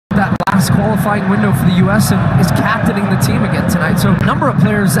qualifying window for the U.S. and is captaining the team again tonight. So a number of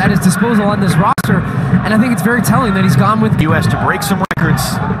players at his disposal on this roster, and I think it's very telling that he's gone with the U.S. to break some records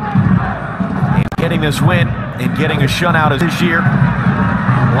in getting this win and getting a shutout this year.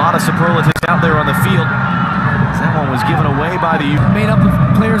 A lot of superlatives out there on the field. That one was given away by the U.S. Made up of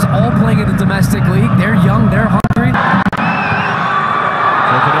players all playing in the domestic league. They're young, they're hungry.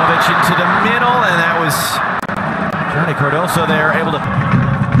 Vukovic into the middle, and that was Johnny Cardoso there, able to...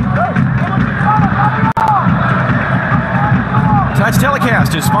 Tonight's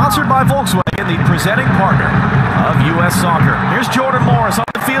telecast is sponsored by Volkswagen, the presenting partner of U.S. Soccer. Here's Jordan Morris on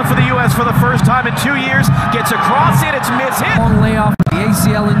the field for the U.S. for the first time in 2 years. Gets across it, it's mishit. Long layoff, the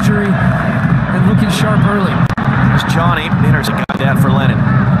ACL injury, and looking sharp early. There's Johnny, enters a got that for Lennon.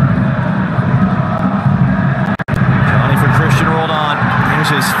 Johnny for Christian rolled on.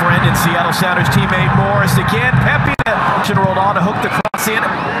 Here's his friend and Seattle Sounders teammate Morris again. Pepe rolled on to hook the cross in.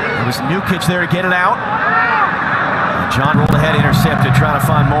 There was Nukic there to get it out. And John rolled ahead, intercepted, trying to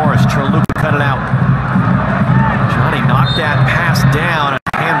find Morris. Charluka cut it out. Johnny knocked that pass down.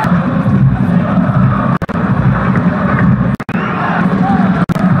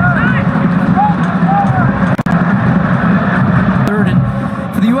 Third, and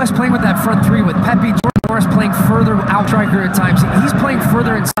for the U.S. playing with that front three with Pepe, Jordan Morris playing further out striker at times. He's playing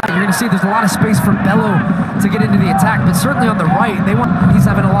further inside. You're going to see there's a lot of space for Bello to get into the attack, but certainly on the right, he's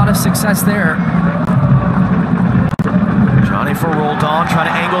having a lot of success there. Johnny for Roldan,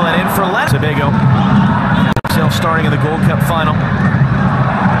 trying to angle that in for Tobago. Himself starting in the Gold Cup final.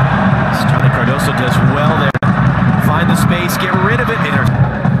 Johnny Cardoso does well there. Find the space, get rid of it.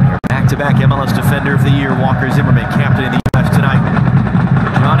 Back-to-back MLS Defender of the Year, Walker Zimmerman, captain in the U.S. tonight.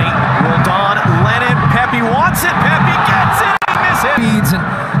 Johnny, Roldan, Lennon, Pepe wants it, Pepe gets it, he misses it. Speeds and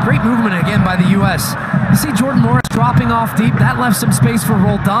great movement again by the U.S. You see Jordan Morris dropping off deep, that left some space for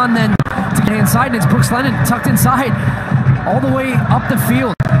Roldan then to get inside, and it's Brooks Lennon tucked inside all the way up the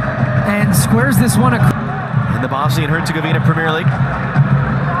field and squares this one across. In the Bosnia and Herzegovina Premier League,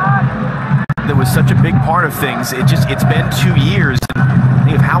 that was such a big part of things. It's been 2 years.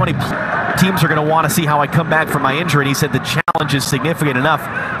 Think of how many teams are going to want to see how I come back from my injury. And he said the challenge is significant enough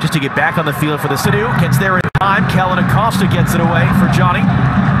just to get back on the field for the Sadu. Gets there in time. Kellen Acosta gets it away for Johnny.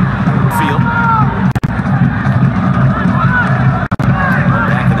 Field.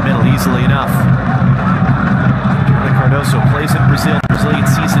 Back in the middle easily enough. Johnny Cardoso plays in Brazil. Brazilian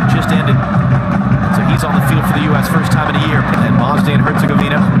season just ended. So he's on the field for the U.S. first time in a year. And Bosnia and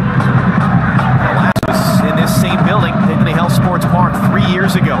Herzegovina. The last was in this same building, Dignity Health Sports Park, 3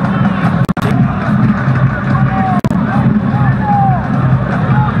 years ago.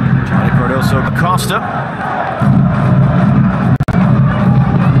 Johnny Cardoso, Acosta.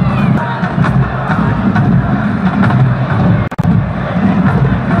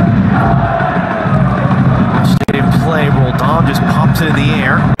 Stadium play, Roldan just pops it in the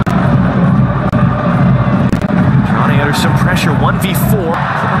air. Johnny under some pressure, 1v4.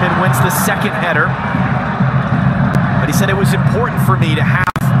 Zimmerman wins the second header. But he said it was important for me to have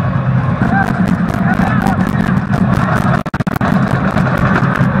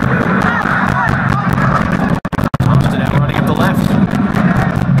Thompson out running up the left.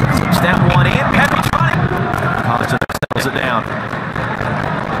 Slips that one in. Pepe trying. Cardoso settles it down.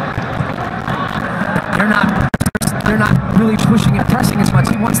 They're not really pushing and pressing as much.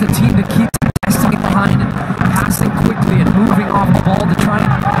 He wants the team to keep testing behind and passing quickly and moving off the ball to try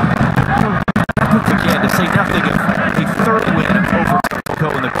and again, to say nothing of a third win over Mexico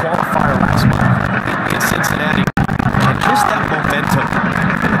in the qualifier last month in Cincinnati. And just that momentum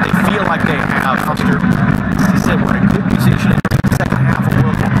that they feel like they have. Foster, as he said, we're in a good position in the second half of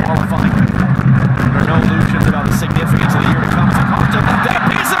World Cup qualifying. There are no illusions about the significance of the year to come.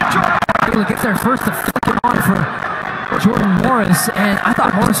 That piece of Jordan able to get there first to flick it on for Jordan Morris, and I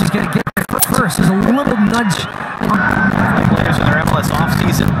thought Morris was going to get there first. There's a little nudge. Players in their MLS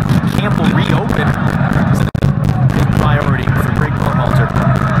offseason. Camp will reopen. It's a big priority for Greg Berhalter.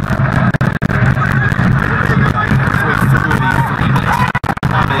 Halfway through the 3 minutes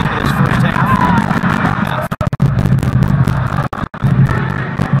of this first half.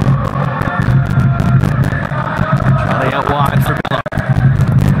 Johnny out wide for Bello.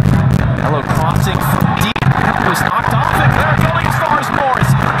 Bello crossing from deep. That was knocked off it. They're going as far as Morris.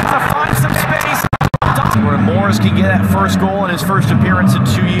 Gotta find some space. Where Morris can get that first goal in his first appearance in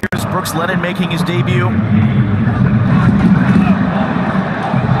 2 years. Brooks Lennon making his debut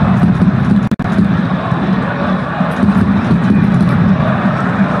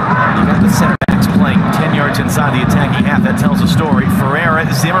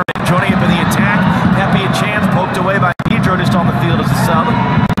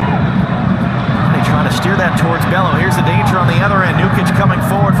Bello. Here's the danger on the other end. Nukic coming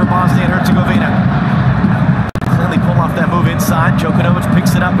forward for Bosnia and Herzegovina. Clearly pull off that move inside. Djokanovic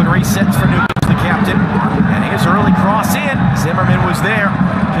picks it up and resets for Nukic, the captain. And his early cross in. Zimmerman was there.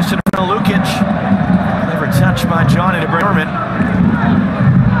 Just in front of Lukic. Clever touch by Johnny to bring Zimmerman.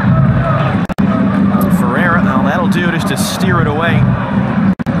 Ferreira, now that'll do just to steer it away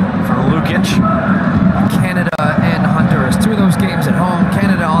for Lukic. Canada and Honduras, 2 of those games at home.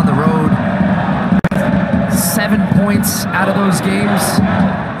 Canada on the road. 7 points out of those games.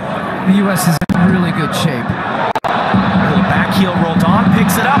 The U.S. is in really good shape. Little back heel rolled on,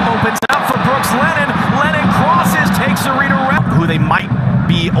 picks it up, opens it up for Brooks Lennon. Lennon crosses, takes a read around. Who they might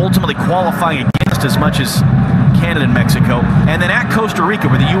be ultimately qualifying against as much as Canada and Mexico. And then at Costa Rica,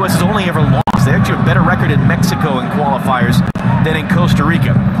 where the U.S. has only ever lost. They actually have a better record in Mexico in qualifiers than in Costa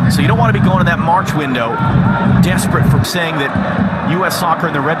Rica. So you don't want to be going to that March window desperate for saying that U.S. Soccer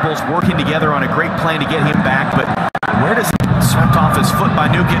and the Red Bulls working together on a great plan to get him back. But where does it swept off his foot by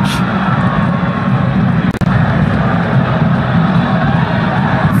Nukic?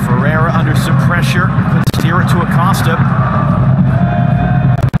 Ferreira under some pressure, could steer it to Acosta.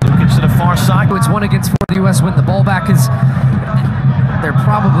 Nukic to the far side. It's 1 against 4. The U.S. win. The ball back is they're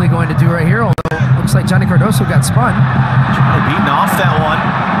probably going to do right here, although it looks like Johnny Cardoso got spun. Johnny beating off that one.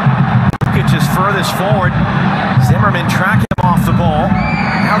 Nukic is furthest forward. Zimmerman tracking him off the ball.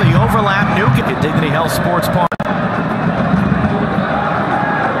 Now the overlap. Nukic at Dignity Health Sports Park.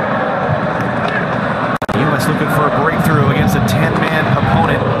 The U.S. looking for a breakthrough against a 10-man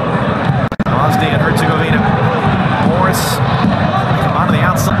opponent. Bosnia and Herzegovina. Morris come out of the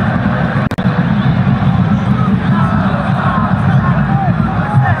outside.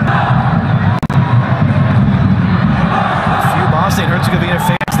 Bosnia and Herzegovina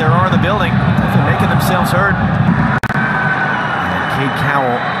fans there are in the building. They're making themselves heard. And Cade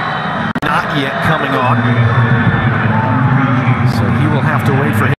Cowell not yet coming on.